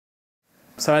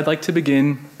So I'd like to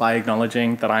begin by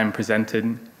acknowledging that I am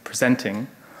presenting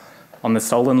on the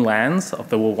stolen lands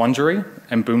of the Wurundjeri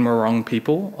and Boonwurrung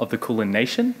people of the Kulin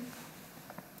Nation.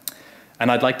 And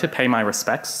I'd like to pay my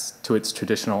respects to its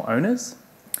traditional owners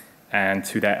and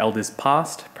to their elders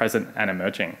past, present, and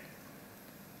emerging.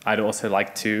 I'd also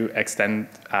like to extend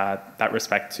that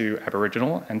respect to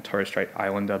Aboriginal and Torres Strait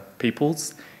Islander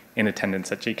peoples in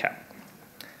attendance at GCAP.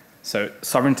 So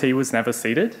sovereignty was never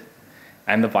ceded,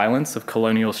 and the violence of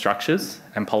colonial structures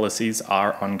and policies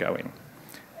are ongoing.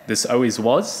 This always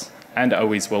was and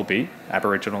always will be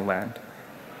Aboriginal land.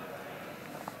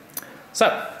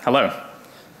 So, hello.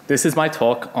 This is my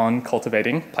talk on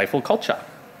cultivating playful culture,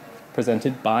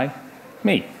 presented by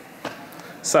me.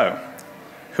 So,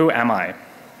 who am I?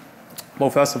 Well,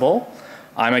 first of all,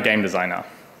 I'm a game designer.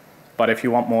 But if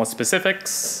you want more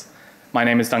specifics, my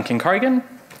name is Duncan Corrigan.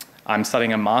 I'm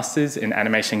studying a master's in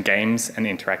animation, games, and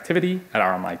interactivity at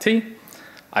RMIT.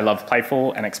 I love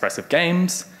playful and expressive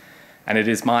games, and it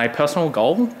is my personal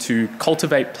goal to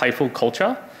cultivate playful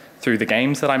culture through the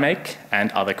games that I make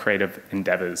and other creative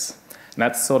endeavors. And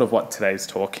that's sort of what today's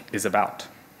talk is about.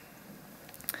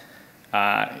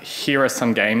 Here are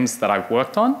some games that I've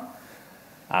worked on.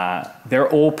 They're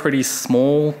all pretty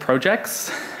small projects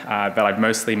that I've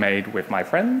mostly made with my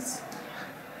friends.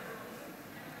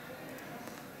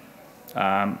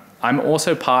 I'm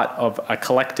also part of a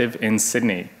collective in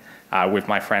Sydney with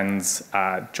my friends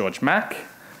George Mack,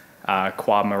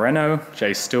 Kwa Moreno,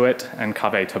 Jay Stewart, and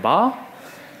Kave Tabar.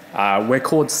 We're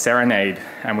called Serenade,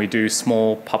 and we do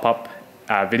small pop-up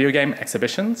video game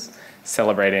exhibitions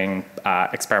celebrating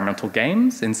experimental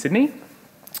games in Sydney.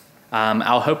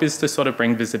 Our hope is to sort of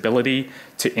bring visibility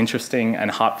to interesting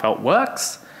and heartfelt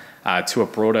works to a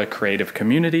broader creative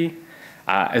community,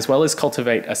 as well as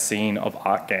cultivate a scene of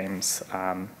art games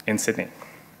in Sydney.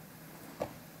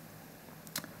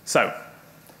 So,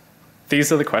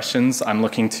 these are the questions I'm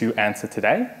looking to answer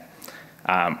today.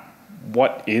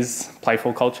 What is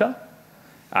playful culture?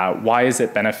 Why is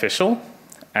it beneficial?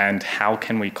 And how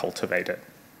can we cultivate it?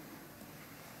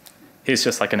 Here's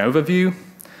just like an overview.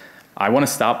 I want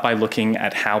to start by looking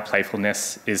at how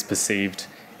playfulness is perceived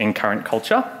in current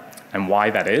culture and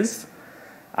why that is.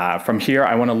 From here,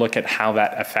 I want to look at how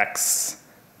that affects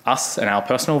us and our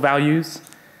personal values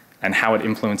and how it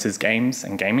influences games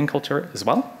and gaming culture as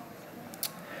well.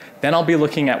 Then I'll be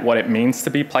looking at what it means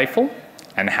to be playful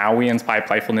and how we inspire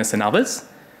playfulness in others,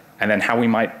 and then how we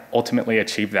might ultimately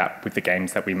achieve that with the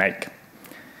games that we make.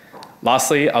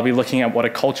 Lastly, I'll be looking at what a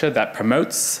culture that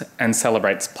promotes and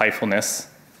celebrates playfulness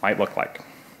might look like.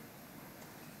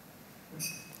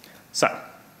 So,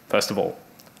 first of all,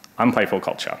 playful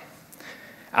culture.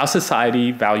 Our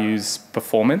society values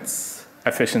performance,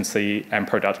 efficiency, and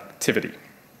productivity.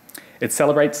 It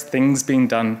celebrates things being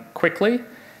done quickly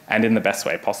and in the best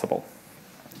way possible.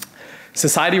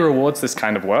 Society rewards this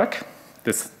kind of work,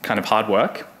 this kind of hard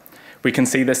work. We can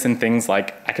see this in things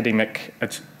like academic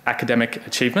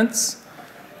achievements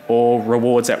or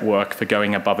rewards at work for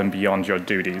going above and beyond your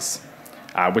duties,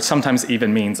 which sometimes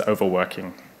even means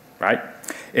overworking, right?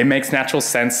 It makes natural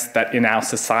sense that in our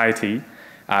society,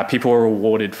 people are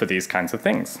rewarded for these kinds of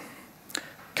things.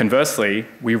 Conversely,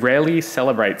 we rarely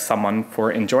celebrate someone for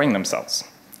enjoying themselves,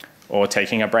 or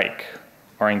taking a break,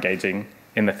 or engaging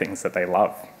in the things that they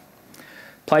love.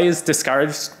 Play is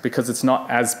discouraged because it's not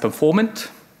as performant,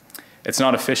 it's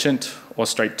not efficient or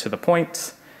straight to the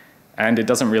point, and it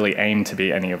doesn't really aim to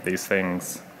be any of these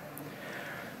things.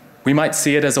 We might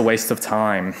see it as a waste of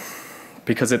time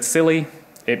because it's silly,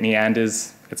 it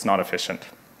meanders, it's not efficient.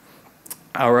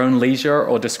 Our own leisure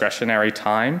or discretionary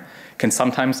time can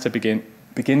sometimes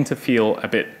begin to feel a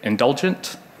bit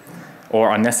indulgent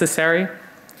or unnecessary,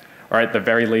 or at the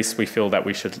very least we feel that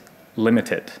we should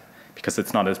limit it because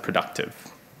it's not as productive.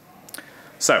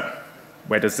 So,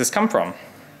 where does this come from?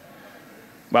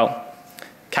 Well,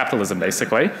 capitalism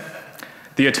basically.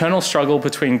 The eternal struggle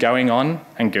between going on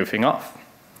and goofing off.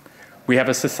 We have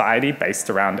a society based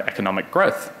around economic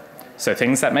growth, so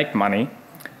things that make money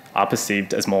are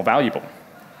perceived as more valuable.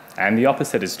 And the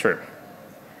opposite is true.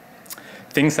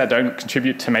 Things that don't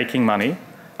contribute to making money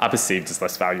are perceived as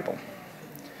less valuable.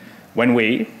 When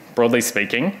we, broadly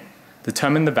speaking,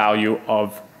 determine the value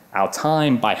of our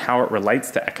time by how it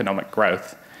relates to economic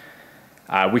growth,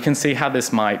 we can see how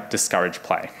this might discourage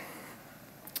play.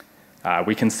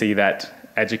 We can see that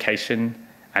education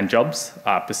and jobs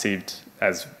are perceived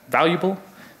as valuable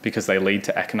because they lead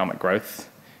to economic growth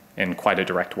in quite a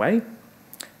direct way,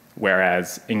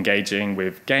 whereas engaging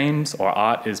with games or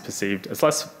art is perceived as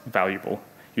less valuable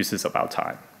uses of our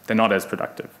time. They're not as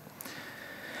productive.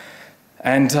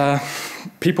 And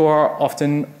people are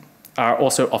often are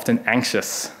also often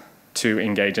anxious to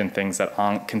engage in things that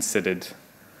aren't considered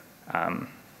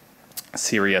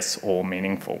serious or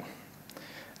meaningful.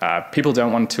 People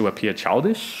don't want to appear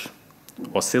childish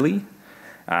or silly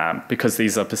because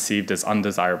these are perceived as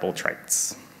undesirable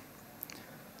traits.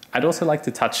 I'd also like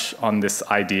to touch on this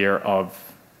idea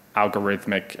of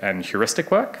algorithmic and heuristic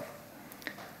work.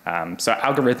 So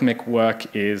algorithmic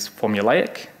work is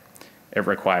formulaic. It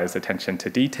requires attention to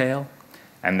detail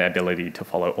and the ability to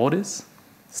follow orders,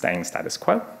 staying status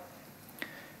quo.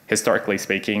 Historically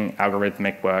speaking,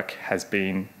 algorithmic work has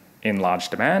been in large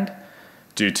demand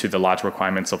due to the large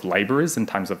requirements of laborers in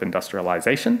times of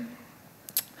industrialization.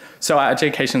 So our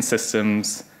education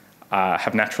systems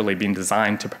have naturally been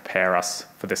designed to prepare us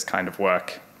for this kind of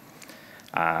work.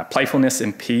 Playfulness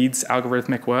impedes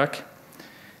algorithmic work,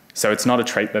 so it's not a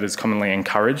trait that is commonly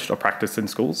encouraged or practiced in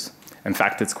schools. In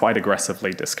fact, it's quite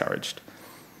aggressively discouraged.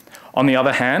 On the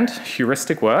other hand,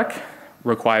 heuristic work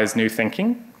requires new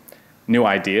thinking, new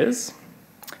ideas,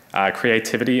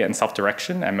 creativity and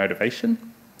self-direction and motivation.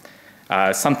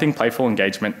 Something playful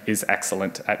engagement is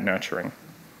excellent at nurturing.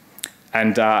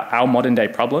 And our modern day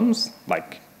problems,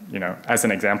 like, as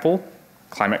an example,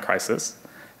 the climate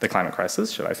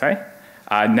crisis, should I say,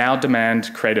 now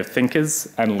demand creative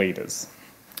thinkers and leaders.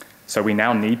 So we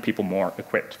now need people more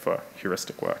equipped for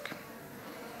heuristic work.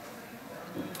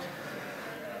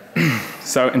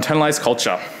 So internalized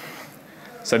culture.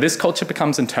 So this culture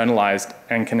becomes internalized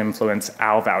and can influence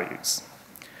our values.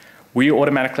 We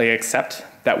automatically accept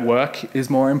that work is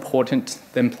more important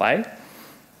than play,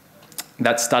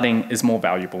 that studying is more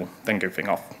valuable than goofing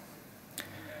off.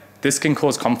 This can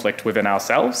cause conflict within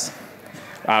ourselves,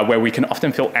 where we can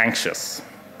often feel anxious.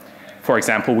 For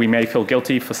example, we may feel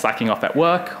guilty for slacking off at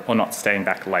work or not staying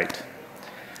back late.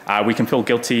 We can feel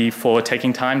guilty for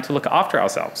taking time to look after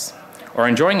ourselves or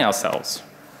enjoying ourselves,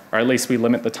 or at least we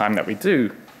limit the time that we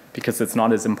do because it's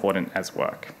not as important as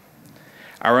work.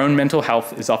 Our own mental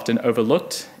health is often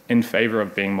overlooked in favor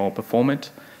of being more performant,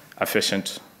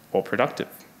 efficient, or productive.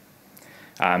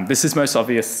 This is most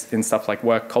obvious in stuff like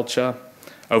work culture.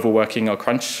 Overworking or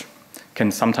crunch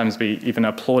can sometimes be even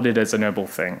applauded as a noble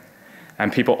thing,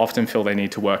 and people often feel they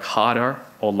need to work harder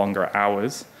or longer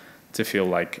hours to feel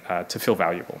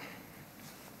valuable.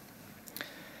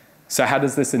 So how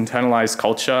does this internalized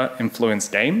culture influence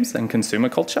games and consumer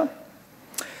culture?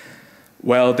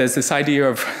 Well, there's this idea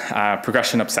of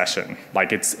progression obsession.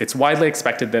 Like it's widely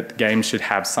expected that games should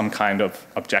have some kind of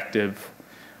objective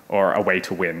or a way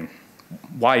to win.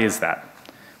 Why is that?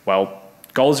 Well,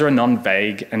 goals are a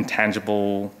non-vague and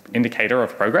tangible indicator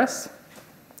of progress,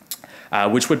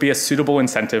 which would be a suitable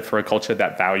incentive for a culture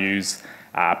that values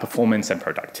performance and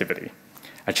productivity.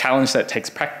 A challenge that takes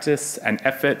practice and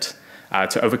effort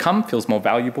to overcome feels more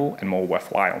valuable and more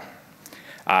worthwhile.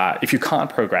 If you can't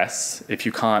progress, if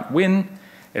you can't win,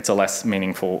 it's a less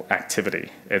meaningful activity.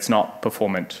 It's not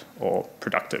performant or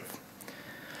productive.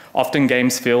 Often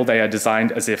games feel they are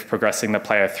designed as if progressing the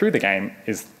player through the game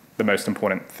is the most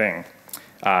important thing,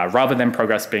 rather than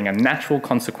progress being a natural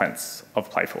consequence of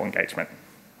playful engagement.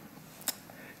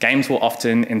 Games will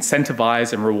often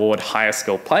incentivize and reward higher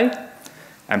skill play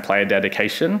and player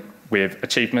dedication with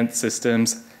achievement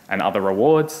systems and other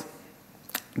rewards.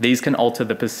 These can alter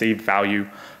the perceived value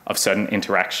of certain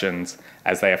interactions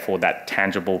as they afford that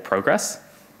tangible progress,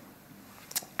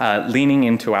 leaning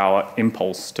into our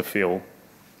impulse to feel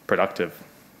productive.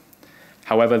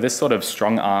 However, this sort of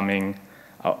strong arming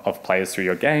of players through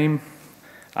your game,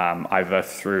 either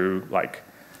through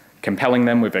compelling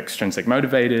them with extrinsic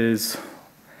motivators,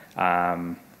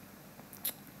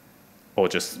 or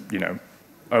just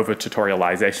over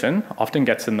tutorialization, often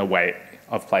gets in the way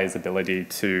of players' ability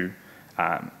to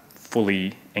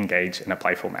fully engage in a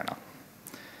playful manner.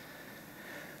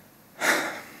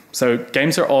 So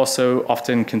games are also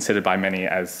often considered by many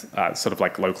as sort of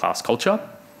like low-class culture,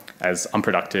 as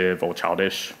unproductive or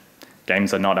childish.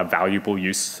 Games are not a valuable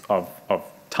use of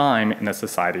time in a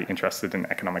society interested in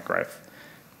economic growth,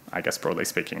 I guess broadly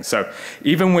speaking. So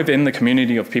even within the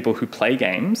community of people who play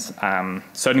games,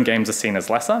 certain games are seen as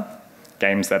lesser,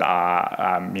 games that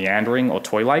are meandering or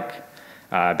toy-like,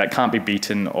 that can't be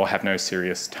beaten or have no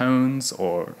serious tones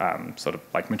or sort of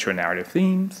like mature narrative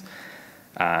themes.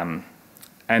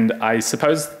 And I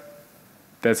suppose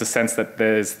there's a sense that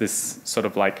there's this sort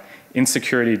of like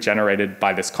insecurity generated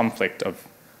by this conflict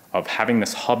of having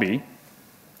this hobby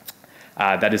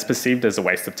that is perceived as a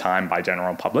waste of time by the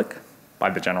general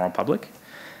public.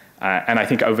 And I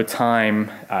think over time,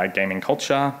 gaming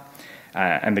culture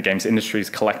and the games industry's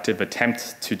collective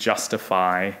attempt to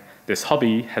justify this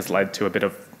hobby has led to a bit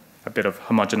of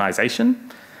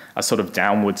homogenization, a sort of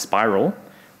downward spiral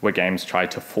where games try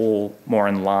to fall more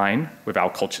in line with our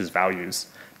culture's values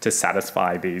to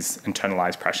satisfy these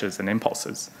internalized pressures and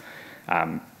impulses.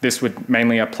 This would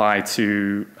mainly apply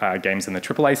to games in the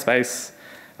AAA space,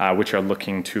 which are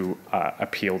looking to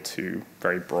appeal to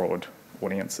very broad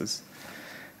audiences.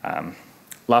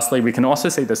 Lastly, we can also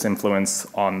see this influence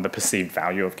on the perceived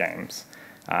value of games,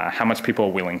 how much people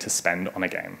are willing to spend on a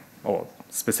game, or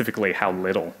specifically how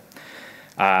little.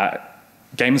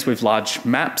 Games with large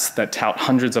maps that tout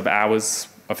hundreds of hours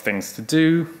of things to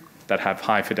do, that have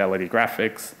high fidelity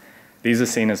graphics, these are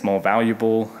seen as more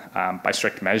valuable by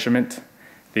strict measurement.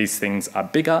 These things are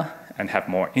bigger and have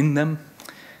more in them,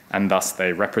 and thus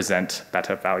they represent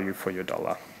better value for your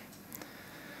dollar.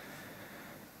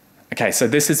 Okay, so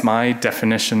this is my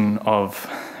definition of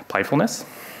playfulness.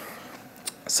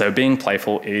 So being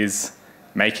playful is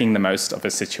making the most of a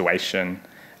situation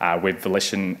with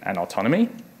volition and autonomy.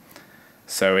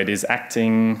 So it is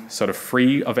acting sort of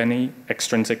free of any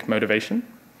extrinsic motivation.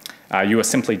 You are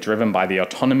simply driven by the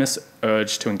autonomous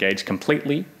urge to engage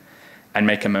completely and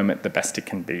make a moment the best it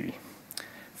can be,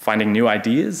 finding new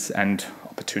ideas and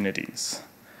opportunities.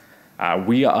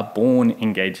 We are born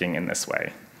engaging in this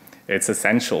way. It's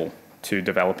essential to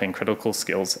developing critical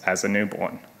skills as a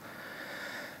newborn.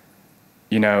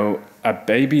 You know, a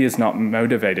baby is not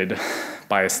motivated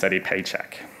by a steady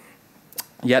paycheck,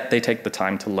 yet they take the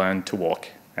time to learn to walk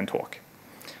and talk.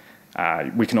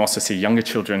 We can also see younger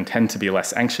children tend to be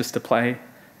less anxious to play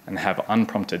and have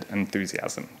unprompted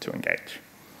enthusiasm to engage.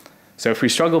 So if we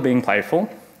struggle being playful,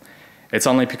 it's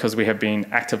only because we have been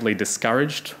actively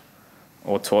discouraged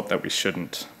or taught that we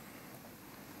shouldn't.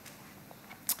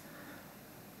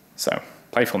 So,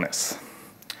 playfulness.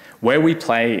 Where we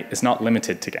play is not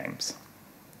limited to games.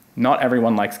 Not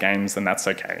everyone likes games, and that's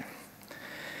okay.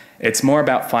 It's more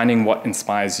about finding what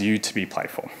inspires you to be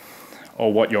playful,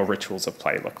 or what your rituals of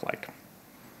play look like.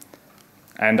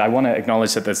 And I want to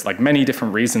acknowledge that there's like many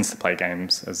different reasons to play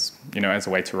games as, you know, as a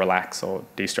way to relax or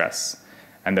de-stress,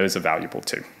 and those are valuable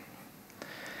too.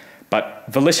 But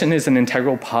volition is an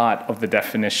integral part of the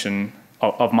definition,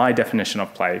 of my definition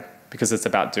of play, because it's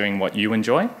about doing what you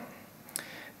enjoy.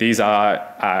 These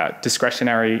are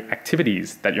discretionary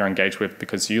activities that you're engaged with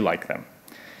because you like them,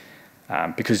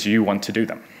 because you want to do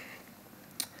them.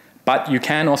 But you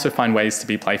can also find ways to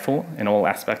be playful in all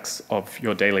aspects of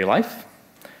your daily life.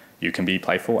 You can be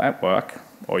playful at work,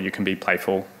 or you can be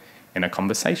playful in a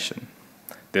conversation.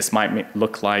 This might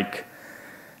look like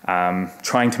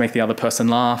trying to make the other person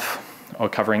laugh, or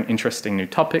covering interesting new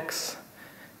topics,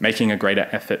 making a greater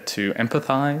effort to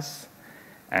empathize,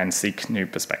 and seek new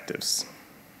perspectives.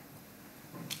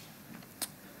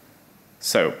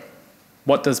 So,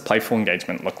 what does playful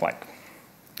engagement look like?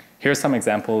 Here are some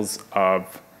examples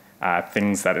of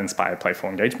things that inspire playful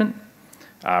engagement.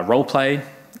 Role play.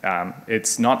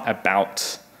 It's not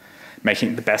about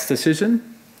making the best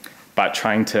decision, but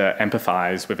trying to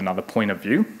empathize with another point of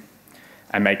view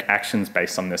and make actions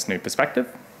based on this new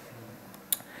perspective.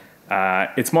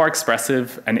 It's more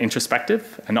expressive and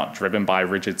introspective and not driven by a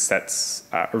rigid set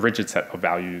of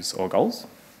values or goals.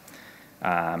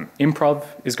 Improv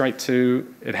is great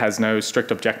too. It has no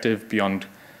strict objective beyond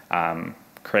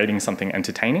creating something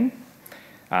entertaining.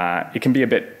 It can be a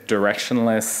bit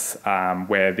directionless,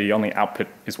 where the only output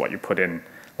is what you put in.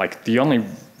 Like, the only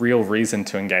real reason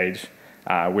to engage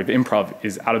with improv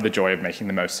is out of the joy of making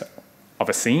the most of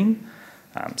a scene.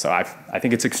 So I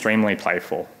think it's extremely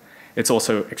playful. It's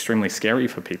also extremely scary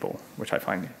for people, which I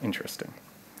find interesting.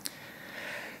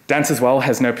 Dance as well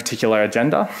has no particular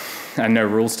agenda and no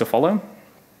rules to follow.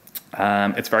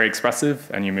 It's very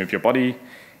expressive, and you move your body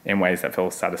in ways that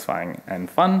feel satisfying and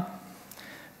fun.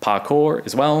 Parkour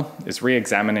as well is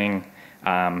re-examining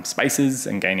spaces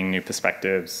and gaining new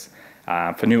perspectives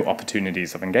for new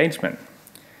opportunities of engagement.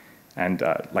 And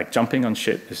like jumping on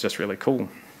shit is just really cool.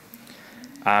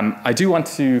 I do want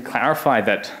to clarify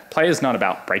that play is not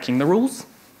about breaking the rules.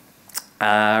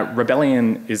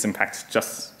 Rebellion is in fact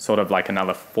just sort of like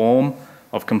another form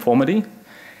of conformity,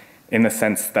 in the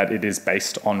sense that it is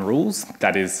based on rules.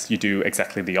 That is, you do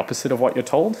exactly the opposite of what you're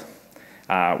told.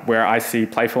 Where I see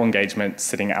playful engagement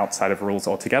sitting outside of rules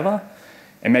altogether.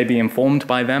 It may be informed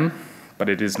by them, but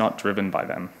it is not driven by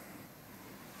them.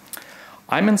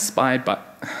 I'm inspired by...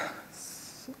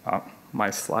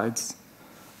 my slides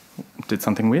did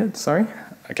something weird, sorry.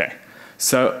 Okay,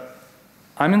 so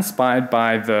I'm inspired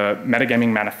by the Metagaming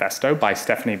Manifesto by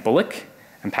Stephanie Bullock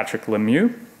and Patrick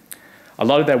Lemieux. A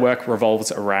lot of their work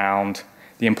revolves around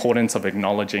the importance of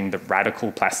acknowledging the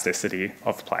radical plasticity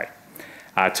of play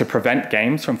to prevent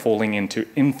games from falling into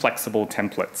inflexible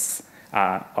templates,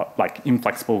 like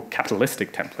inflexible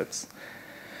capitalistic templates.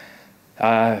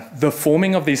 The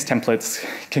forming of these templates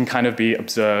can kind of be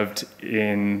observed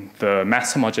in the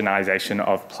mass homogenization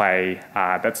of play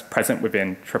that's present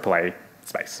within AAA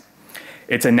space.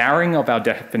 It's a narrowing of our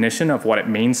definition of what it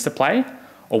means to play,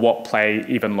 or what play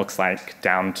even looks like,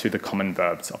 down to the common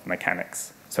verbs of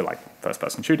mechanics, so like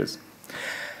first-person shooters.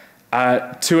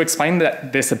 To explain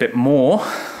this a bit more,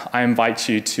 I invite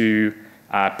you to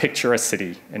picture a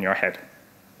city in your head.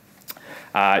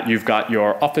 You've got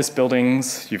your office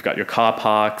buildings, you've got your car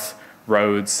parks,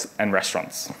 roads, and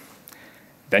restaurants.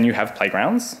 Then you have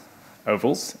playgrounds,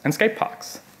 ovals, and skate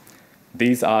parks.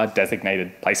 These are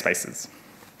designated play spaces.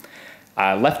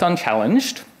 Left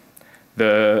unchallenged,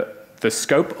 the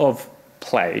scope of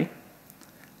play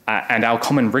and our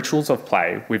common rituals of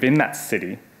play within that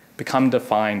city become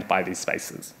defined by these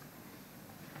spaces.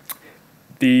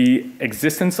 The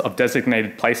existence of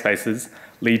designated play spaces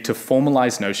lead to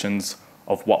formalized notions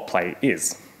of what play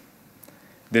is.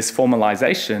 This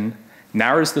formalization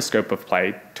narrows the scope of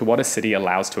play to what a city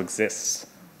allows to exist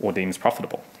or deems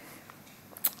profitable.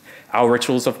 Our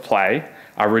rituals of play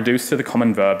are reduced to the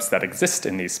common verbs that exist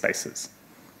in these spaces.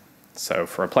 So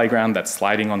for a playground, that's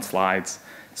sliding on slides,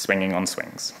 swinging on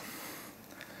swings.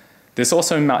 This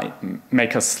also might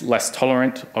make us less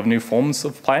tolerant of new forms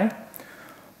of play,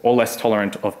 or less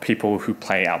tolerant of people who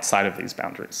play outside of these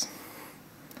boundaries.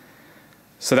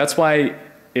 So that's why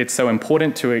it's so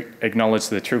important to acknowledge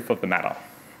the truth of the matter,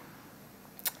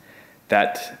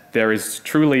 that there is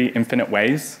truly infinite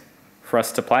ways for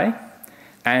us to play,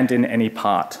 and in any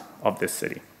part of this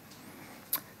city.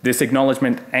 This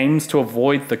acknowledgement aims to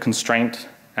avoid the constraint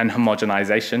and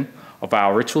homogenization of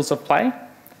our rituals of play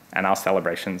and our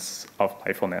celebrations of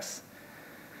playfulness.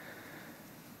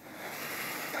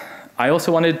 I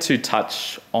also wanted to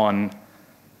touch on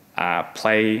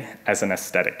play as an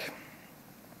aesthetic.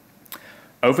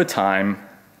 Over time,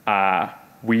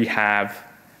 we have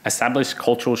established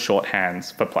cultural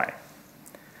shorthands for play.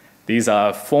 These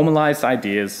are formalized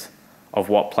ideas of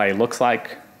what play looks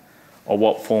like, or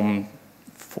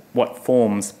what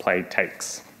forms play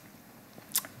takes.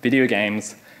 Video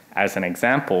games, as an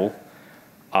example,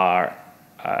 are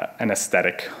an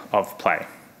aesthetic of play.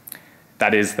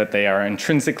 That is, that they are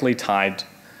intrinsically tied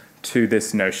to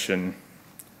this notion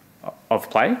of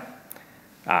play.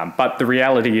 But the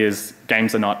reality is,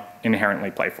 games are not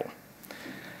inherently playful.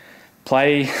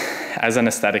 Play as an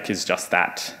aesthetic is just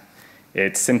that.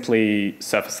 It's simply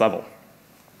surface level.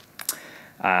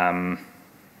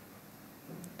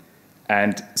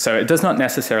 And so it does not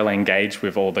necessarily engage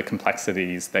with all the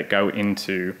complexities that go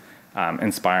into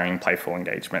inspiring playful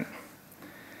engagement.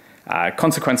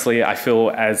 Consequently, I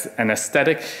feel as an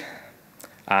aesthetic,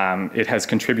 it has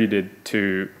contributed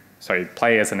to,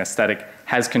 play as an aesthetic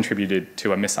has contributed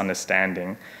to a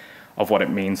misunderstanding of what it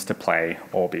means to play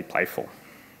or be playful.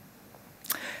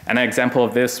 An example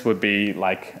of this would be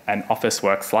like an office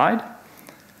work slide.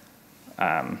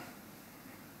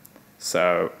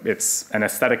 So it's an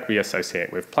aesthetic we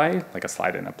associate with play, like a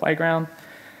slide in a playground,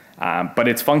 but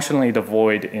it's functionally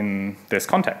devoid in this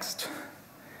context.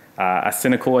 A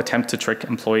cynical attempt to trick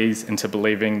employees into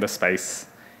believing the space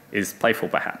is playful,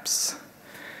 perhaps.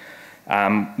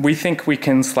 We think we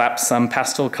can slap some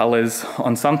pastel colors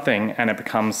on something and it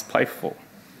becomes playful.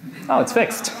 Oh, it's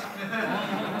fixed.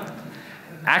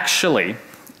 Actually,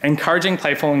 encouraging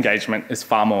playful engagement is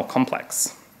far more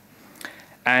complex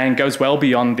and goes well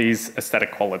beyond these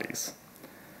aesthetic qualities.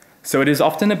 So it is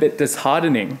often a bit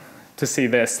disheartening to see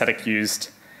the aesthetic used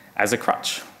as a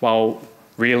crutch, while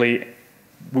really,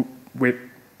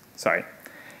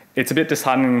 it's a bit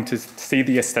disheartening to see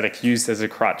the aesthetic used as a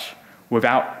crutch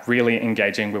without really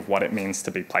engaging with what it means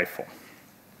to be playful.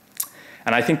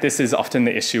 And I think this is often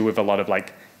the issue with a lot of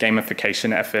like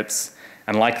gamification efforts,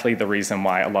 and likely the reason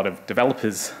why a lot of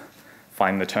developers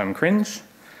find the term cringe.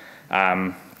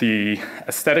 The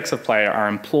aesthetics of play are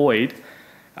employed,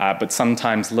 but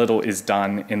sometimes little is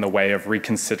done in the way of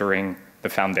reconsidering the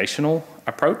foundational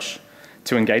approach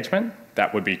to engagement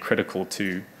that would be critical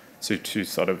to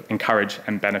sort of encourage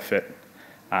and benefit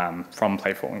from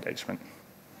playful engagement.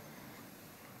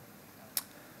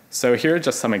 So here are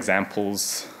just some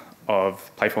examples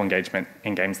of playful engagement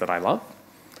in games that I love.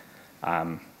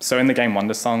 So in the game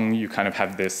Wondersong, you kind of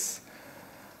have this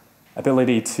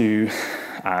ability to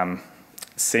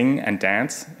sing and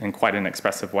dance in quite an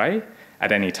expressive way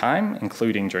at any time,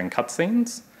 including during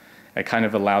cutscenes. It kind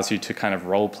of allows you to kind of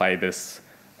role play this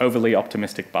overly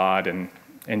optimistic bard and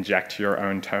inject your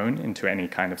own tone into any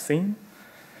kind of scene.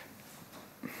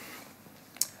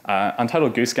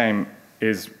 Untitled Goose Game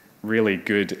is really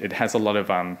good. It has a lot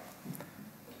of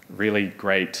really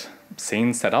great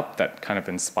scenes set up that kind of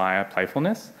inspire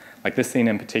playfulness. Like this scene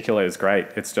in particular is great.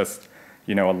 It's just,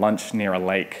 a lunch near a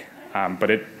lake, but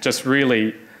it just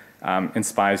really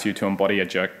inspires you to embody a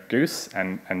jerk goose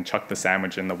and chuck the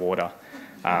sandwich in the water.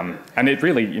 And it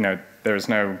really, there is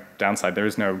no downside. There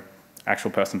is no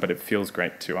actual person, but it feels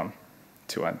great to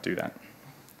do that.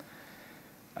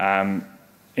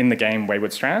 In the game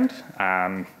Wayward Strand,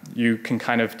 you can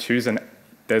kind of choose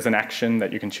there's an action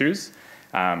that you can choose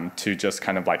to just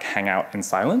kind of like hang out in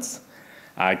silence,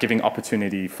 giving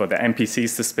opportunity for the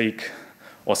NPCs to speak,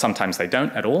 or sometimes they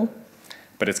don't at all.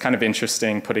 But it's kind of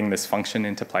interesting putting this function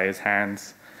into players'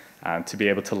 hands to be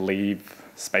able to leave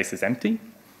spaces empty.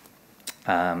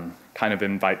 Kind of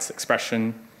invites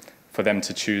expression for them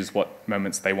to choose what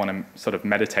moments they want to sort of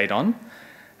meditate on,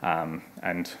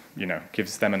 and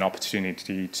gives them an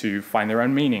opportunity to find their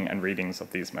own meaning and readings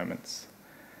of these moments.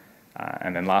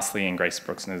 And then lastly, in Grace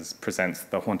Brooksner's presents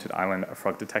The Haunted Island, a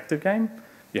Frog Detective game,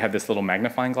 you have this little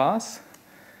magnifying glass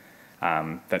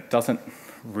that doesn't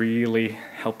really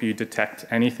help you detect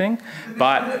anything,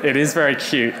 but it is very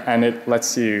cute, and it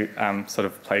lets you sort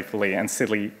of playfully and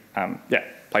silly,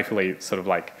 playfully sort of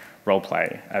like role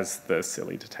play as the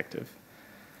silly detective.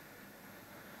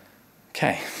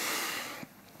 Okay,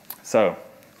 so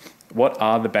what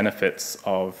are the benefits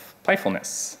of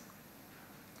playfulness?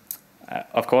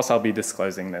 Of course, I'll be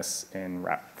disclosing this in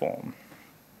rap form.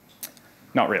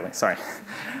 Not really, sorry.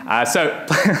 So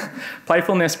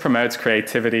playfulness promotes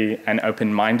creativity and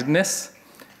open-mindedness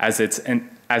as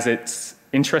it's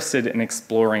interested in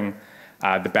exploring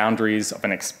the boundaries of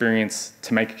an experience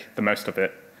to make the most of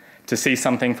it, to see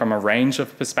something from a range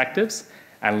of perspectives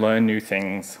and learn new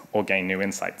things or gain new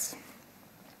insights.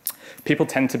 People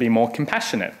tend to be more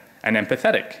compassionate and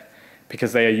empathetic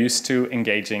because they are used to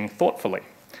engaging thoughtfully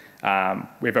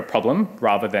with a problem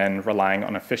rather than relying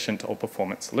on efficient or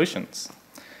performance solutions.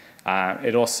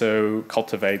 It also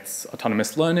cultivates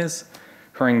autonomous learners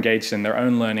who are engaged in their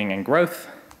own learning and growth.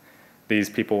 These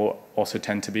people also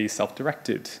tend to be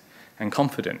self-directed and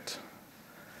confident.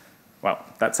 Well,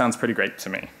 that sounds pretty great to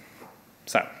me.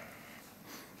 So,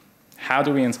 how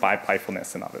do we inspire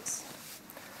playfulness in others?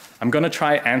 I'm going to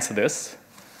try to answer this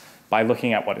by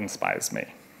looking at what inspires me.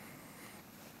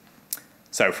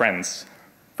 So, friends.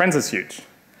 Friends is huge.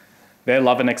 Their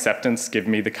love and acceptance give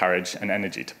me the courage and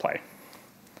energy to play.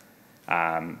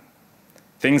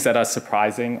 Things that are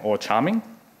surprising or charming.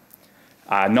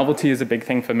 Novelty is a big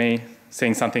thing for me,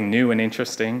 seeing something new and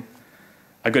interesting.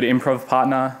 A good improv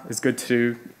partner is good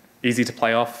too, easy to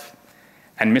play off.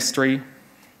 And mystery,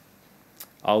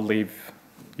 I'll leave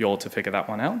you all to figure that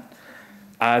one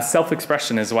out.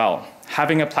 Self-expression as well,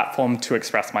 having a platform to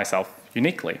express myself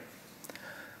uniquely.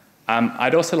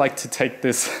 I'd also like to take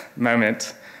this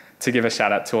moment to give a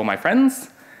shout out to all my friends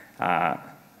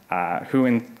who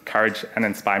encourage and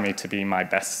inspire me to be my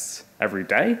best every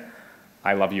day.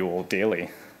 I love you all dearly.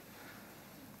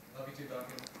 Love you too,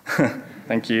 Duncan.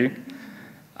 Thank you.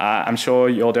 I'm sure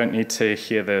you all don't need to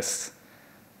hear this,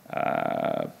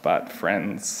 but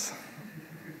friends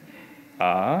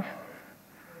are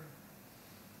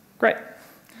great.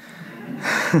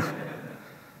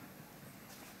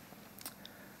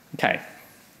 Okay,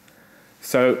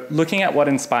 so looking at what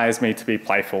inspires me to be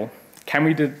playful, can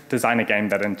we design a game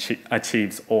that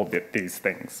achieves all these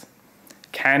things?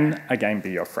 Can a game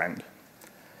be your friend?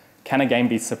 Can a game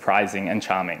be surprising and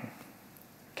charming?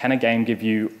 Can a game give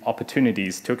you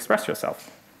opportunities to express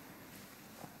yourself?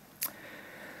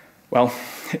 Well,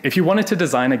 if you wanted to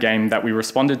design a game that we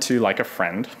responded to like a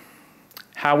friend,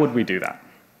 how would we do that?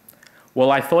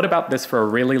 Well, I thought about this for a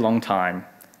really long time,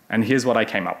 and here's what I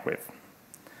came up with.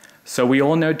 So we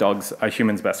all know dogs are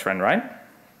humans' best friend, right?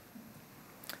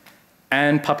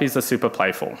 And puppies are super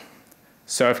playful.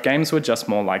 So if games were just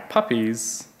more like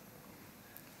puppies,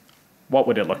 what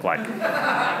would it look like?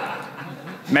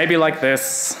 Maybe like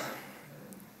this,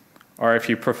 or if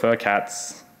you prefer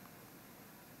cats,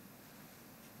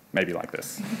 maybe like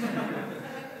this.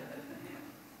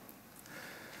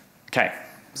 Okay,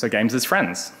 so games as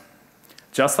friends.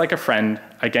 Just like a friend,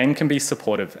 a game can be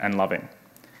supportive and loving,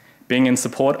 being in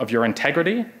support of your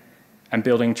integrity and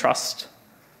building trust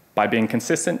by being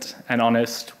consistent and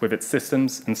honest with its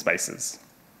systems and spaces.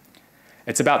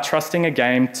 It's about trusting a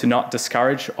game to not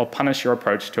discourage or punish your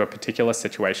approach to a particular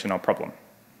situation or problem.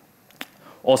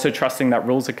 Also trusting that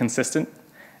rules are consistent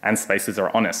and spaces are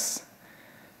honest.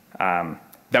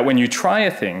 That when you try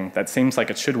a thing that seems like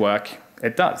it should work,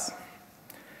 it does.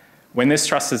 When this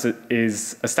trust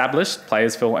is established,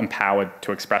 players feel empowered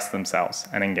to express themselves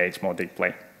and engage more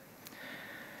deeply.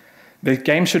 The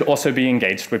game should also be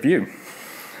engaged with you.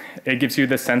 It gives you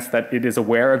the sense that it is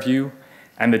aware of you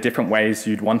and the different ways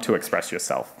you'd want to express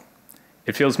yourself.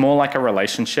 It feels more like a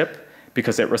relationship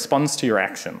because it responds to your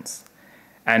actions,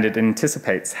 and it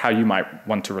anticipates how you might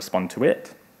want to respond to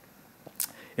it.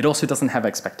 It also doesn't have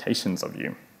expectations of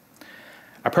you.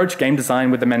 Approach game design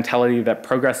with the mentality that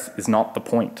progress is not the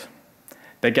point,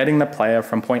 that getting the player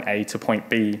from point A to point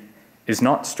B is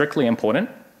not strictly important,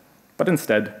 but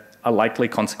instead a likely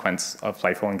consequence of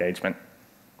playful engagement.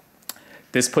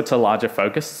 This puts a larger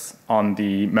focus on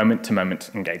the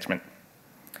moment-to-moment engagement.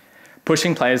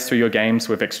 Pushing players through your games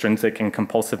with extrinsic and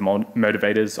compulsive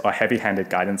motivators or heavy-handed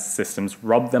guidance systems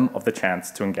rob them of the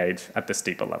chance to engage at this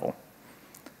deeper level.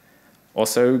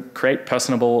 Also, create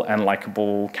personable and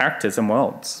likable characters and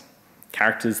worlds,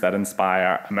 characters that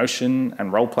inspire emotion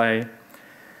and roleplay.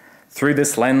 Through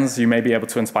this lens, you may be able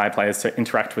to inspire players to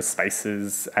interact with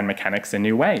spaces and mechanics in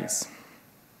new ways.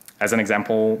 As an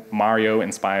example, Mario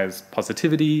inspires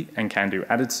positivity and can-do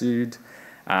attitude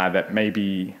that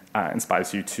maybe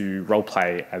inspires you to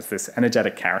roleplay as this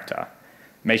energetic character,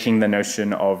 making the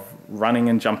notion of running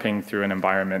and jumping through an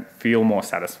environment feel more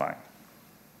satisfying.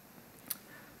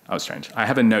 Oh, strange. I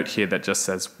have a note here that just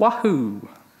says, wahoo!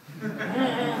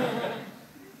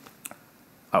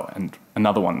 Oh, and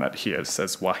another one that here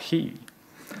says, wahee.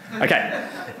 Okay.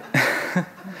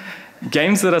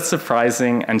 Games that are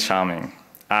surprising and charming.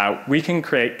 We can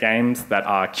create games that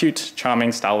are cute,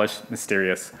 charming, stylish,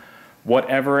 mysterious,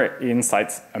 whatever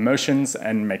incites emotions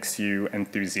and makes you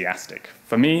enthusiastic.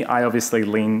 For me, I obviously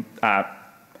lean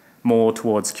more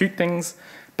towards cute things,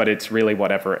 but it's really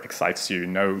whatever excites you.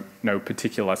 No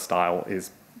particular style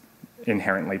is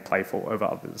inherently playful over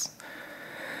others.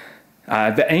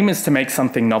 The aim is to make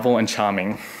something novel and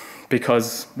charming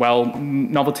because, well,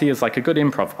 novelty is like a good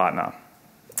improv partner.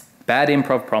 Bad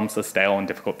improv prompts are stale and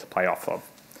difficult to play off of.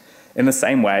 In the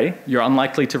same way, you're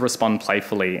unlikely to respond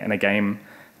playfully in a game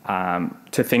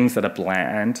to things that are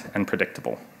bland and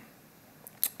predictable.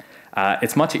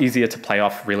 It's much easier to play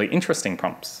off really interesting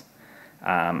prompts.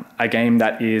 A game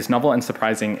that is novel and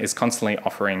surprising is constantly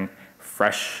offering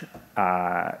fresh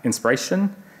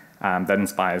inspiration that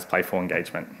inspires playful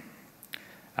engagement.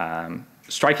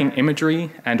 Striking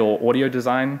imagery and/or audio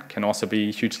design can also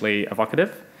be hugely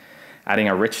evocative, adding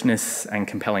a richness and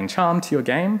compelling charm to your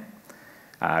game.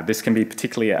 This can be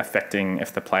particularly affecting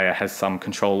if the player has some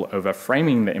control over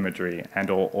framing the imagery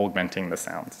and/or augmenting the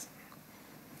sounds.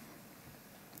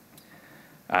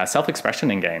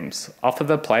 Self-expression in games offer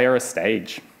the player a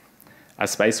stage, a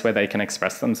space where they can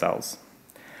express themselves.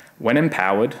 When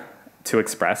empowered to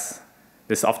express,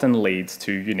 this often leads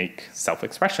to unique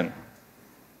self-expression.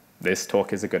 This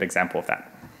talk is a good example of that.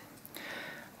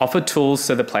 Offer tools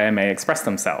so the player may express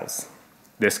themselves.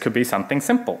 This could be something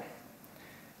simple.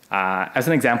 As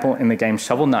an example, in the game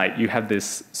Shovel Knight, you have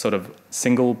this sort of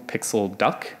single pixel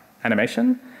duck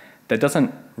animation that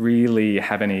doesn't really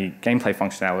have any gameplay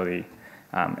functionality.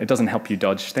 It doesn't help you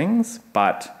dodge things,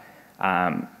 but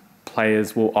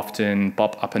players will often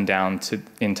bop up and down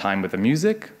in time with the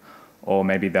music, or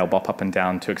maybe they'll bop up and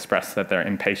down to express that they're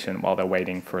impatient while they're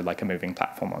waiting for like a moving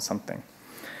platform or something.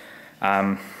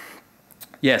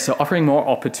 Yeah, so offering more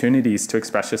opportunities to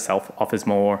express yourself offers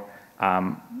more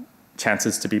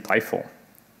chances to be playful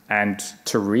and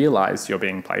to realize you're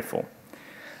being playful.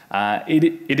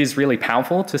 It is really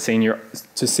powerful to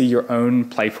see your own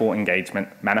playful engagement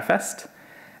manifest,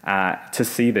 to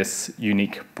see this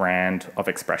unique brand of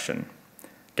expression.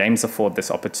 Games afford this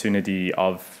opportunity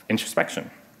of introspection,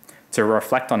 to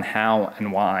reflect on how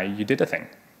and why you did a thing.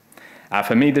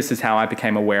 For me, this is how I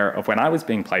became aware of when I was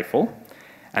being playful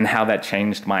and how that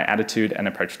changed my attitude and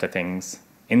approach to things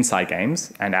inside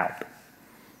games and out.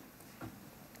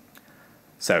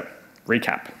 So,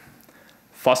 recap.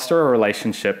 Foster a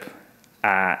relationship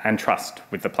and trust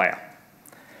with the player.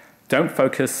 Don't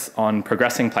focus on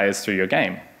progressing players through your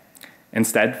game.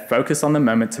 Instead, focus on the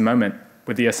moment-to-moment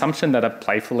with the assumption that a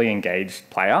playfully engaged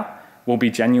player will be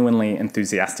genuinely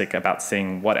enthusiastic about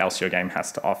seeing what else your game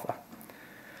has to offer.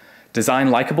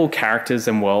 Design likable characters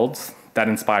and worlds that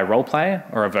inspire roleplay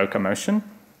or evoke emotion.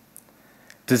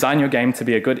 Design your game to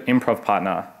be a good improv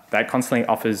partner that constantly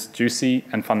offers juicy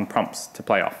and fun prompts to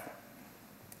play off.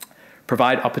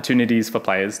 Provide opportunities for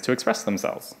players to express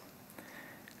themselves.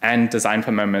 And design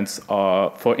for moments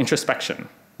for introspection,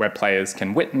 where players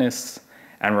can witness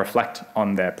and reflect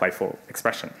on their playful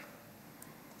expression.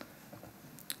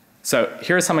 So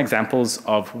here are some examples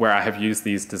of where I have used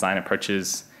these design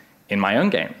approaches in my own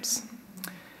games.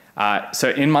 So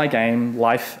in my game,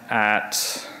 Life at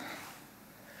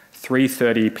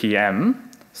 3:30 p.m.,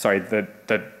 sorry, the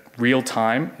real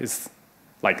time is,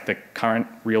 like the current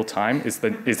real time is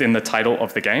in the title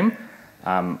of the game.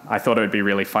 I thought it would be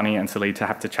really funny and silly to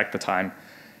have to check the time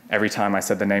every time I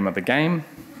said the name of the game.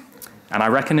 And I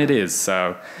reckon it is,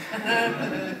 so.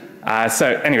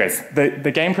 Anyways,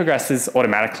 the game progresses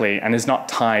automatically and is not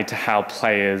tied to how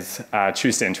players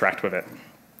choose to interact with it,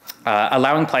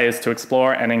 allowing players to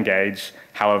explore and engage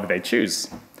however they choose.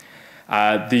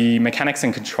 The mechanics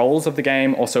and controls of the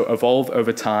game also evolve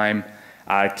over time,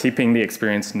 keeping the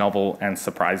experience novel and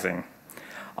surprising.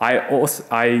 I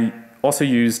also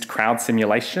used crowd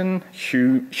simulation,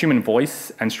 human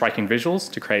voice, and striking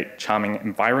visuals to create charming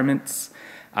environments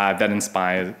that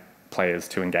inspire players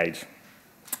to engage.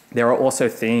 There are also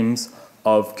themes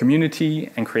of community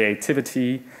and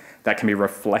creativity that can be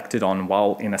reflected on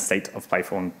while in a state of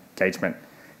playful engagement,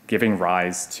 giving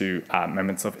rise to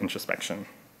moments of introspection.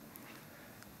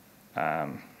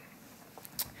 So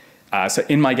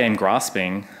in my game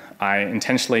Grasping, I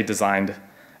intentionally designed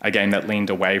a game that leaned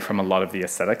away from a lot of the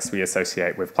aesthetics we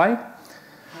associate with play.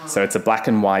 So it's a black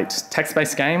and white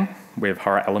text-based game with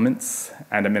horror elements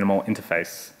and a minimal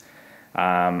interface.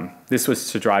 This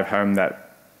was to drive home that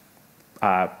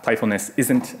playfulness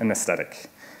isn't an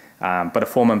aesthetic, but a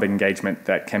form of engagement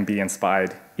that can be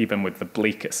inspired even with the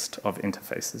bleakest of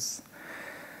interfaces.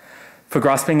 For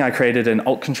Grasping, I created an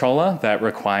alt controller that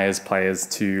requires players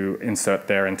to insert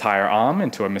their entire arm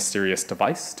into a mysterious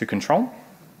device to control.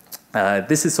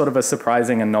 This is sort of a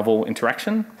surprising and novel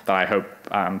interaction that I hope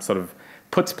sort of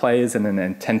puts players in an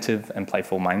attentive and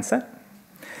playful mindset.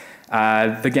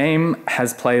 The game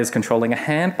has players controlling a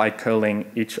hand by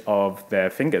curling each of their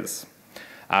fingers.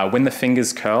 When the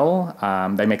fingers curl,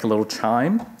 they make a little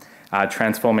chime,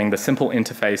 transforming the simple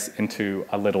interface into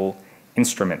a little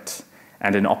instrument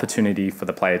and an opportunity for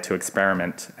the player to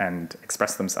experiment and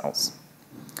express themselves.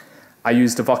 I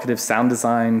used evocative sound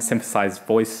design, synthesized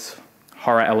voice,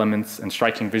 horror elements, and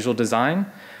striking visual design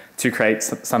to create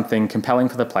something compelling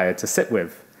for the player to sit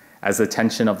with as the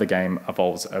tension of the game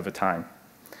evolves over time.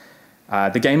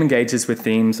 The game engages with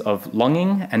themes of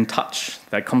longing and touch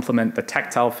that complement the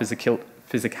tactile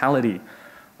physicality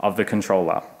of the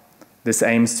controller. This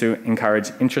aims to encourage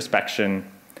introspection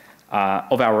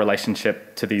of our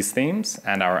relationship to these themes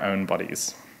and our own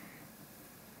bodies.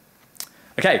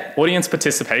 Okay, audience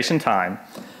participation time.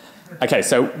 Okay,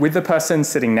 so with the person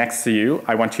sitting next to you,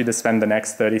 I want you to spend the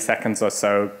next 30 seconds or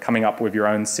so coming up with your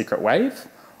own secret wave,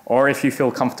 or if you feel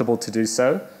comfortable to do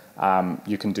so,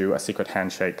 you can do a secret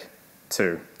handshake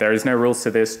too. There is no rules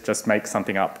to this, just make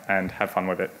something up and have fun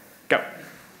with it. Go.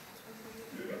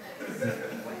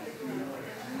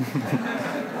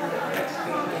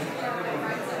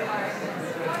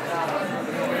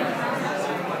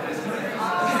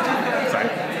 Sorry.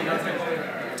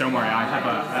 Don't worry, I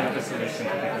have a solution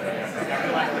for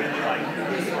people that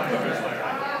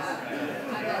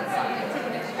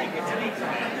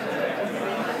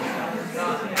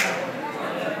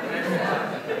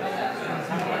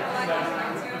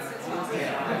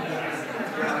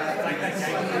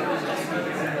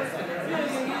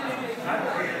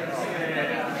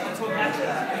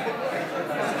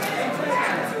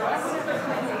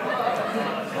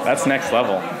That's next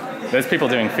level. There's people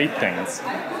doing feet things.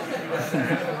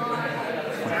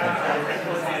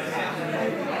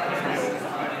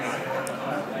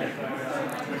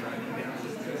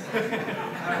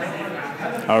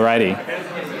 Alrighty.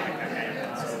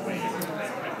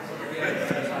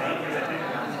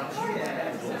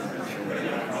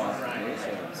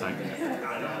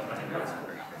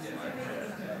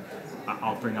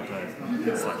 I'll bring up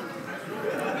a slide.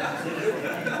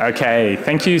 Okay,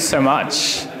 thank you so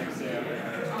much.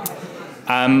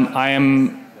 I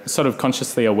am sort of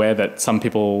consciously aware that some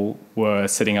people were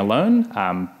sitting alone,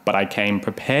 but I came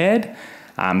prepared.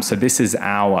 So this is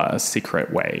our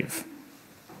secret wave.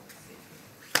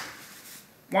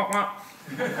 Wah, wah.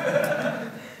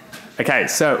 Okay,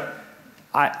 so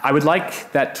I would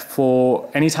like that for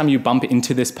anytime you bump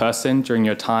into this person during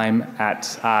your time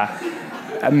at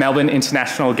Melbourne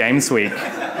International Games Week,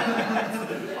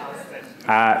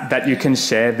 that you can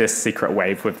share this secret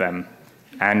wave with them.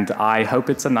 And I hope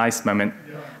it's a nice moment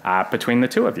between the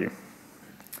two of you.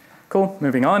 Cool,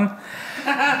 moving on.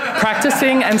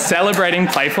 Practicing and celebrating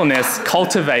playfulness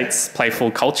cultivates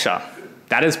playful culture.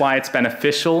 That is why it's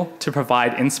beneficial to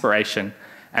provide inspiration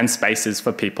and spaces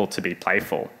for people to be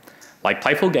playful, like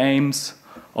playful games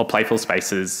or playful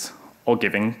spaces or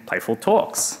giving playful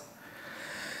talks.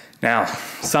 Now,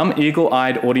 some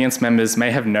eagle-eyed audience members may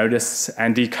have noticed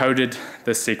and decoded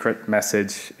the secret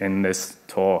message in this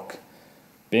talk.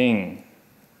 Bing,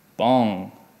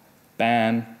 bong,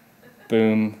 bam,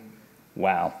 boom,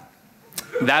 wow.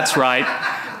 That's right,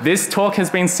 this talk has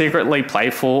been secretly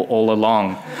playful all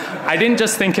along. I didn't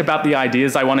just think about the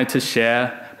ideas I wanted to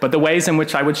share, but the ways in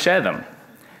which I would share them.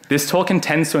 This talk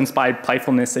intends to inspire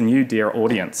playfulness in you, dear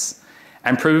audience.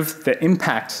 and prove the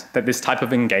impact that this type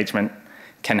of engagement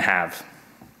can have.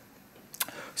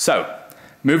 So,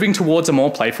 moving towards a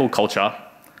more playful culture,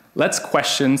 let's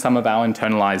question some of our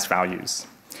internalized values.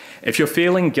 If you're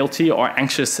feeling guilty or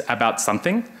anxious about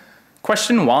something,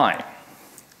 question why.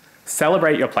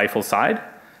 Celebrate your playful side.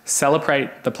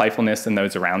 Celebrate the playfulness in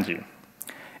those around you.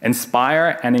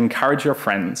 Inspire and encourage your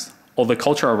friends or the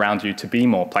culture around you to be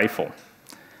more playful.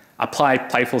 Apply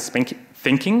playful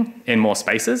thinking in more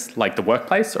spaces, like the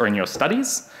workplace or in your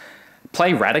studies.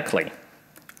 Play radically.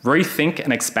 Rethink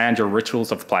and expand your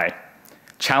rituals of play.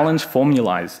 Challenge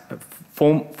formalized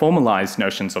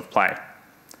notions of play.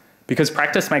 Because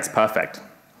practice makes perfect.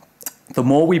 The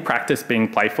more we practice being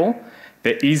playful,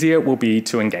 the easier it will be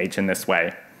to engage in this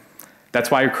way.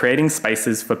 That's why creating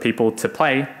spaces for people to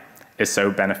play is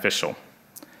so beneficial.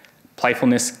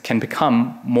 Playfulness can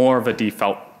become more of a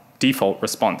default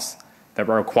response that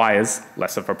requires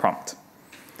less of a prompt.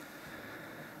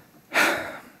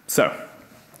 So,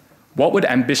 what would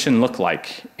ambition look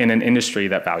like in an industry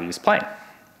that values play?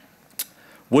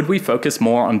 Would we focus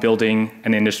more on building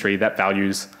an industry that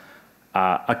values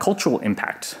a cultural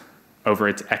impact over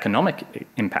its economic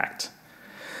impact?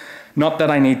 Not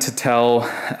that I need to tell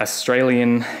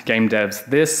Australian game devs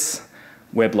this,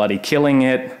 we're bloody killing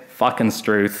it, fucking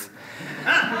struth.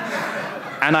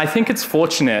 And I think it's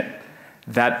fortunate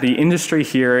that the industry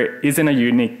here is in a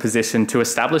unique position to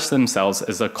establish themselves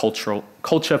as a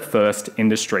culture-first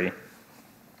industry.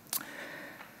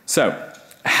 So,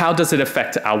 how does it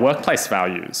affect our workplace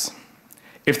values?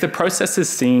 If the process is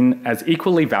seen as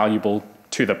equally valuable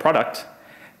to the product,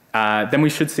 then we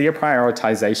should see a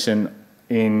prioritization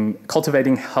in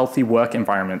cultivating healthy work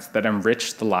environments that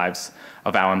enrich the lives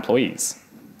of our employees.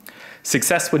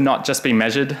 Success would not just be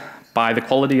measured by the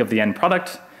quality of the end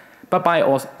product,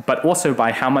 but also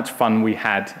by how much fun we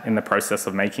had in the process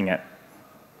of making it.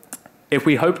 If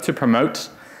we hope to promote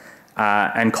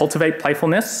and cultivate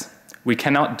playfulness, we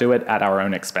cannot do it at our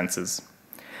own expenses.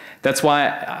 That's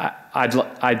why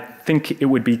I think it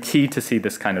would be key to see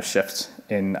this kind of shift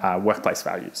in workplace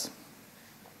values.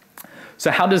 So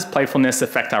how does playfulness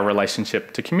affect our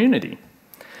relationship to community?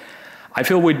 I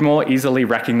feel we'd more easily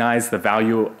recognize the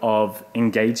value of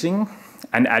engaging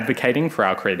and advocating for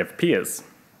our creative peers.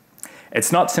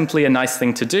 It's not simply a nice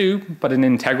thing to do, but an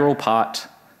integral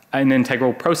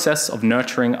process of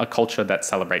nurturing a culture that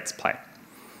celebrates play.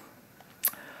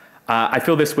 I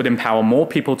feel this would empower more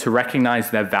people to recognize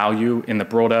their value in the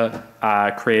broader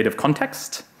creative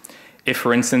context. If,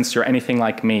 for instance, you're anything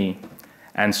like me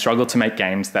and struggle to make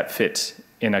games that fit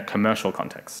in a commercial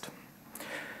context.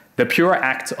 The pure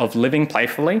act of living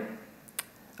playfully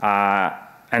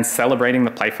and celebrating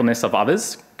the playfulness of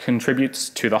others contributes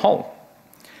to the whole.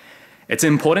 It's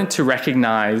important to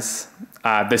recognize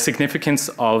the significance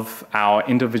of our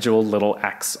individual little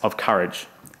acts of courage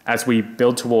as we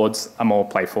build towards a more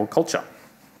playful culture.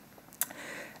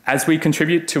 As we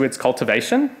contribute to its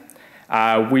cultivation,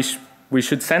 we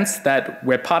should sense that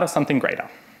we're part of something greater.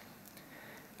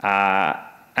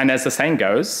 And as the saying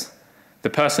goes, the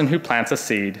person who plants a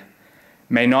seed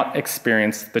may not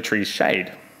experience the tree's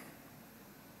shade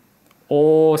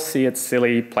or see its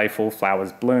silly, playful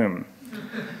flowers bloom.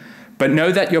 But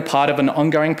know that you're part of an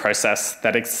ongoing process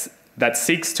that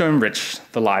seeks to enrich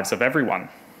the lives of everyone.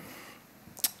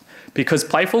 Because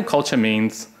playful culture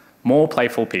means more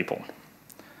playful people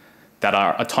that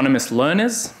are autonomous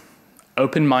learners,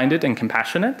 open-minded and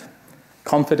compassionate,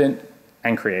 confident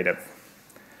and creative.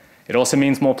 It also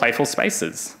means more playful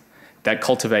spaces that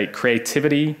cultivate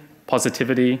creativity,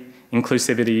 positivity,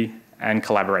 inclusivity, and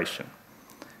collaboration.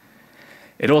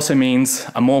 It also means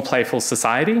a more playful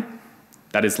society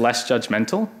that is less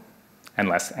judgmental and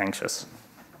less anxious.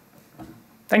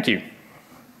 Thank you.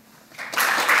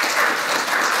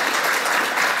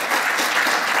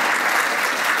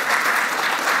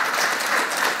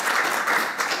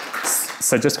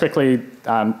 So just quickly,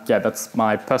 yeah, that's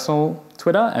my personal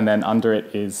Twitter, and then under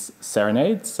it is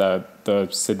Serenade, so the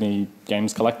Sydney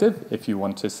Games Collective, if you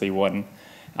want to see when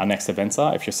our next events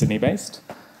are, if you're Sydney-based.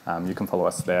 You can follow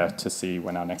us there to see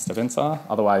when our next events are.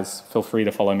 Otherwise, feel free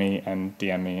to follow me and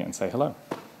DM me and say hello.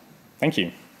 Thank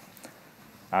you.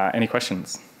 Any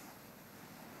questions?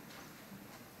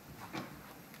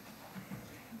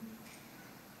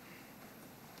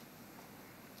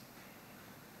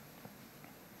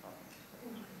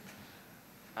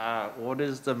 What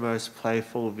is the most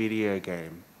playful video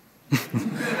game?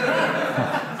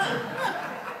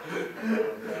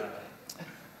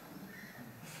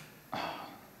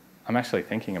 I'm actually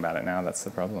thinking about it now, that's the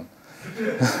problem.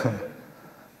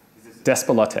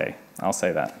 Despelote, I'll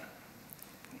say that.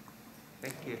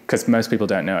 Thank you. Because most people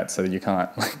don't know it, so you can't.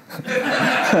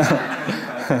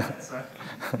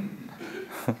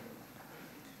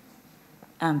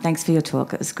 Thanks for your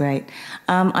talk. It was great.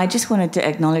 I just wanted to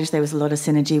acknowledge there was a lot of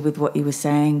synergy with what you were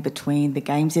saying between the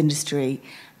games industry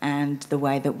and the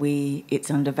way that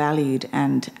it's undervalued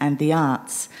and the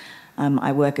arts.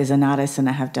 I work as an artist and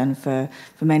I have done for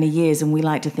many years, and we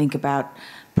like to think about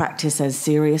practice as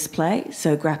serious play,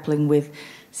 so grappling with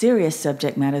serious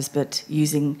subject matters but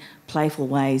using playful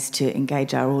ways to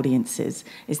engage our audiences.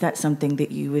 Is that something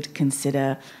that you would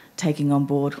consider taking on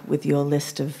board with your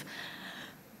list of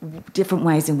different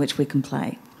ways in which we can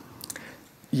play?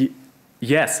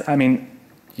 Yes, I mean,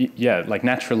 yeah, like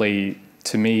naturally,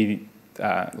 to me,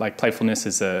 like playfulness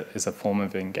is a form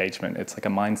of engagement. It's like a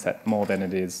mindset more than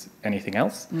it is anything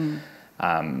else.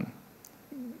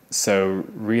 So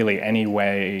really, any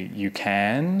way you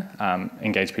can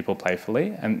engage people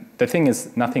playfully. And the thing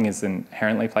is, nothing is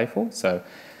inherently playful. So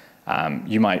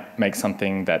you might make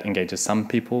something that engages some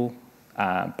people,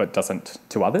 but doesn't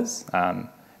to others.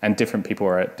 And different people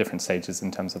are at different stages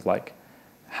in terms of like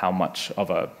how much of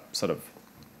a sort of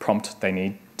prompt they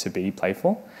need to be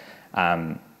playful.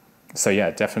 So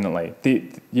yeah, definitely.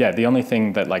 The only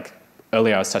thing that like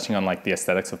earlier I was touching on like the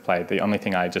aesthetics of play. The only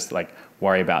thing I just like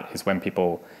worry about is when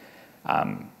people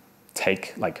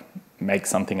make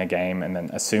something a game and then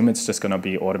assume it's just going to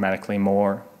be automatically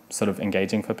more sort of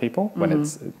engaging for people when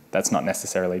that's not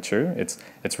necessarily true.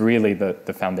 It's really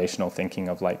the foundational thinking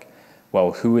of like,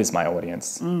 well, who is my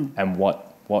audience and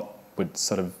what would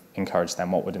sort of encourage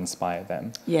them, what would inspire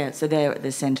them. Yeah, so they're at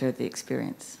the centre of the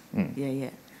experience. Yeah.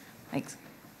 Thanks.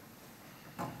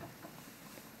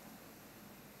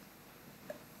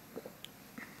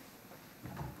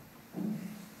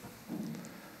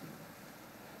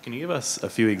 Can you give us a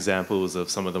few examples of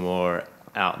some of the more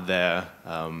out there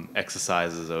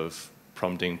exercises of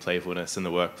prompting playfulness in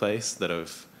the workplace that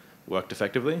have worked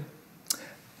effectively?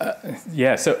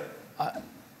 Yeah, so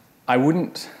I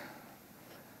wouldn't...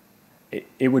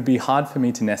 It would be hard for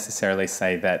me to necessarily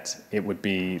say that it would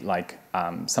be like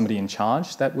somebody in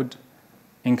charge that would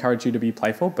encourage you to be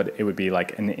playful, but it would be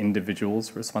like an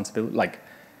individual's responsibility, like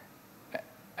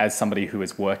as somebody who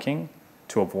is working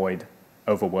to avoid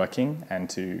overworking and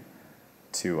to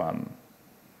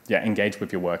engage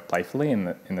with your work playfully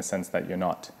in the sense that you're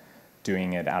not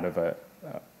doing it out of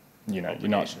you're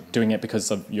not doing it because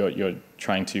of you're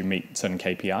trying to meet certain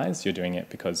KPIs. You're doing it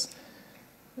because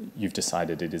you've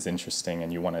decided it is interesting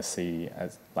and you want to see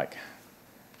as like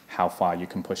how far you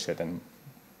can push it and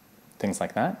things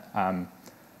like that.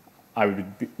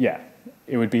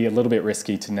 It would be a little bit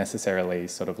risky to necessarily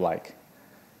sort of like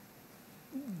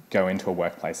go into a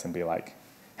workplace and be like,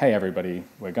 hey everybody,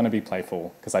 we're going to be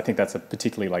playful, because I think that's a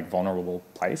particularly like vulnerable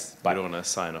place. But you don't want to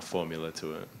assign a formula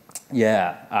to it.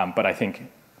 Yeah, but I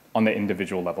think on the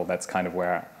individual level, that's kind of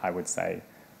where I would say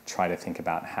try to think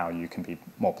about how you can be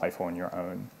more playful in your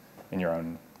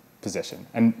own position,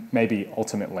 and maybe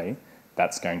ultimately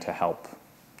that's going to help.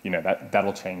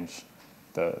 That'll change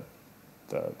the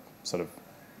sort of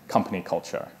company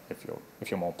culture if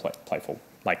you're more playful,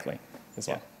 likely as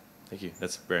well. Thank you.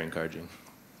 That's very encouraging.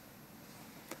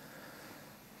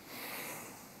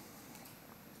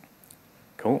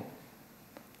 Cool.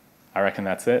 I reckon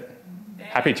that's it.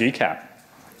 Happy GCAP.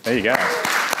 There you go.